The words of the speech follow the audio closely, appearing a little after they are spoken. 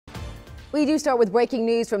We do start with breaking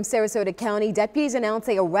news from Sarasota County. Deputies announced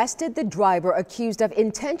they arrested the driver accused of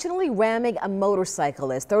intentionally ramming a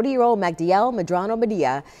motorcyclist. 30-year-old Magdiel Medrano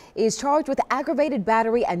Medina is charged with aggravated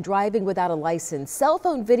battery and driving without a license. Cell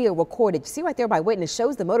phone video recorded, you see right there by witness,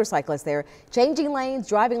 shows the motorcyclist there changing lanes,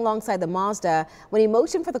 driving alongside the Mazda. When he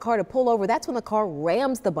motioned for the car to pull over, that's when the car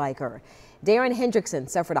rams the biker. Darren Hendrickson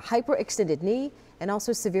suffered a hyperextended knee and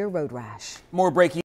also severe road rash. More breaking